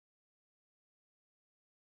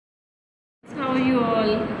how are you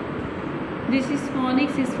all? This is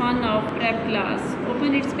phonics is fun of prep class.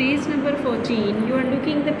 Open its page number 14. You are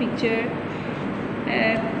looking the picture.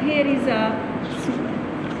 Here is a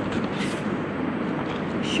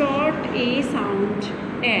short A sound.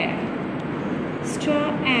 A.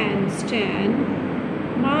 Straw and stand.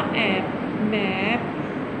 Ma app map.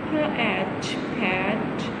 Pat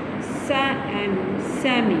pat. Sa and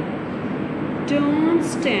Sammy. Don't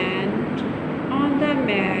stand on the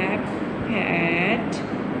map, Pat,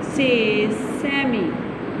 says Sammy.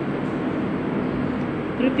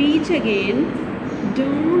 Repeat again.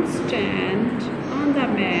 Don't stand on the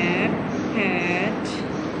map, Pat,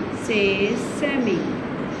 says Sammy.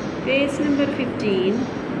 Page number 15.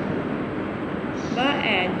 Ba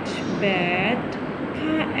at bat,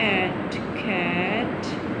 ka at cat,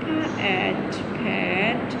 pa at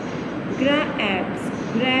pat, gra abs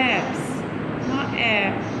grabs, ma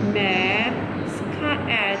ab maps, ka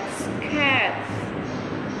ats cats.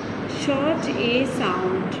 Short A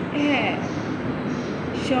sound A.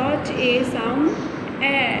 Short A sound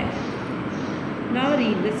A. Now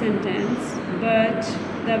read the sentence. But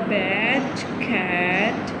the bad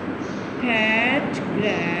cat Pat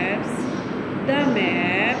grabs the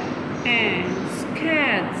map and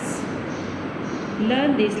cats.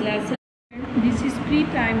 Learn this lesson. This is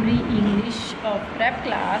pre-primary English of prep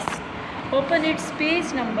class. Open its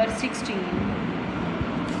page number 16.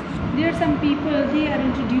 There are some people, they are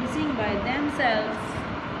introducing by themselves.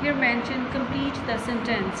 Here mentioned, complete the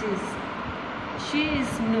sentences. She is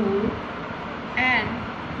Noor and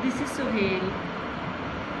this is Sohail.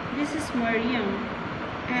 This is Mariam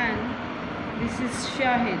and this is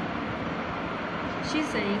Shahid. She's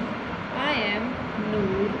saying, I am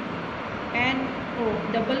Noor,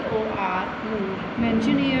 N-O-O-R, Noor.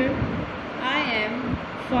 Mention here, I am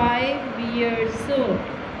 5 years old.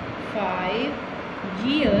 5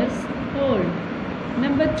 years old.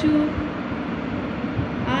 Number 2,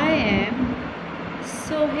 I am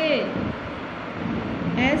Sohail.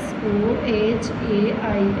 S-O-H-A-I-L,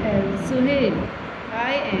 Sohail.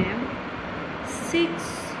 I am 6,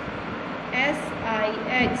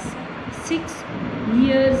 S-I-X, 6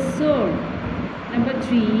 years old. Number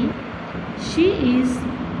 3, she is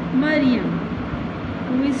Mariam.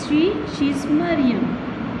 Who is she? She is Mariam.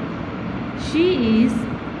 She is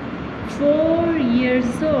 4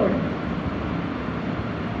 years old.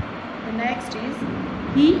 The next is,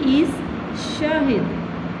 he is Shahid.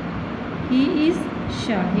 He is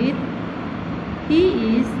Shahid. He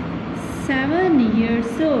is 7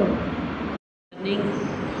 years old. Learning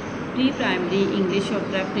pre-primary English of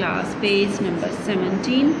prep class, page number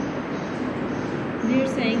 17. They are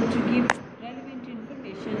saying to give relevant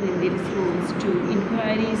information in the response to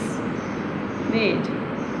inquiries made.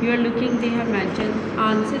 You are looking, they have mentioned,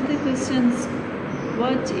 answer the questions.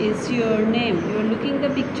 What is your name? You are looking the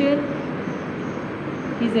picture.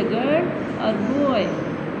 Is a girl or boy?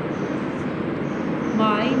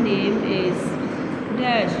 My name is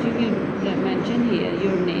dash. You will mention here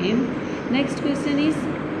your name. Next question is,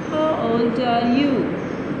 how old are you?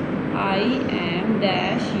 I am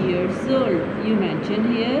dash years old. You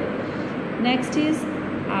mention here. Next is,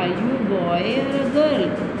 are you a boy or a girl?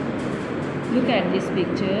 Look at this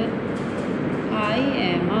picture. I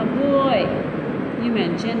am a boy. You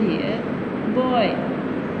mention here, boy.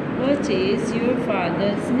 What is your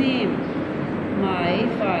father's name? My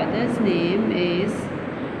father's name is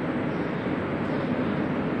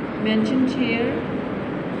mentioned here.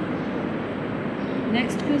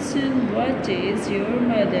 Next question, what is your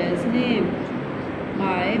mother's name?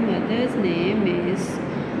 My mother's name is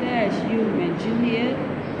dash. You mention here.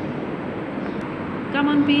 Come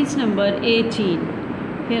on page number 18.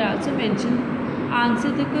 Here also mention,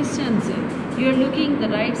 answer the questions. You are looking the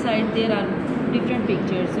right side, there are different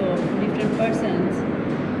pictures of different persons.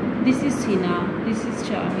 This is Hina, this is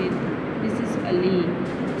Shahid, this is Ali,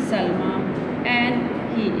 Salma, and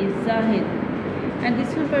he is Zahid. And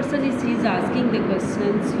this one person is asking the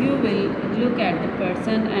questions. You will look at the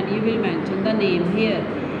person and you will mention the name here.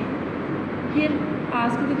 Here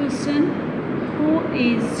ask the question, who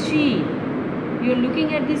is she? You are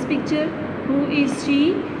looking at this picture. Who is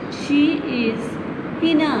she? She is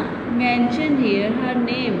Hina. Mention here her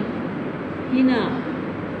name. Hina.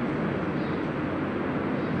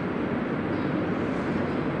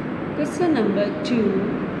 Question number 2.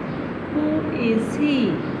 Who is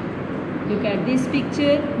he? Look at this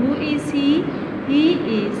picture. Who is he? He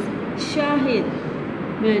is Shahid.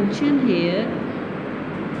 Mention here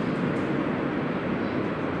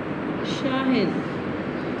Shahid.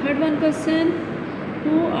 Third one question.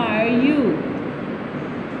 Who are you?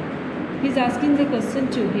 He's asking the question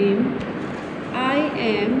to him. I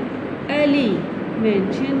am Ali.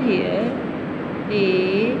 Mention here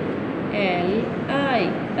A-L-I.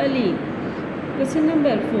 Ali. Question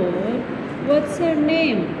number 4. What's her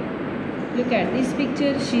name? Look at this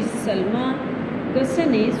picture. She's Salma.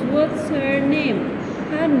 Question is, what's her name?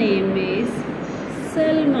 Her name is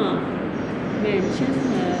Salma. Mention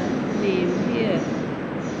her name here.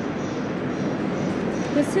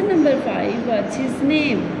 Question number 5. What's his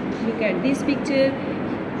name? Look at this picture.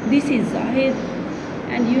 This is Zahid,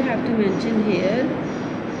 and you have to mention here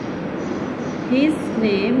his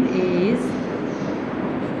name is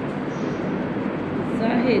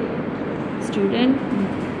Zahid. Student,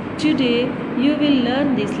 today you will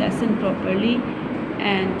learn this lesson properly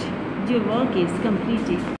and your work is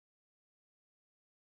completed.